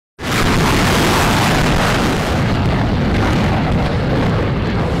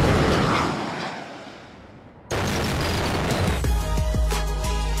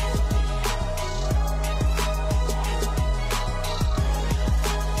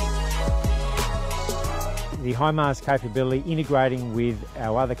The HIMARS capability, integrating with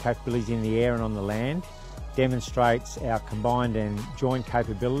our other capabilities in the air and on the land, demonstrates our combined and joint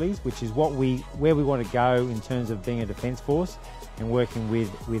capabilities, which is where we want to go in terms of being a defence force and working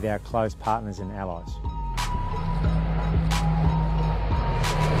with our close partners and allies.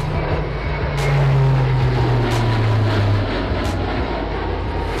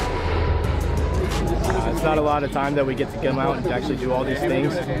 It's not a lot of time that we get to come out and to actually do all these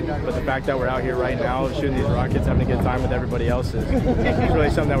things, but the fact that we're out here right now shooting these rockets, having a good time with everybody else is really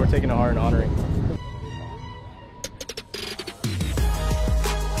something that we're taking to heart and honoring.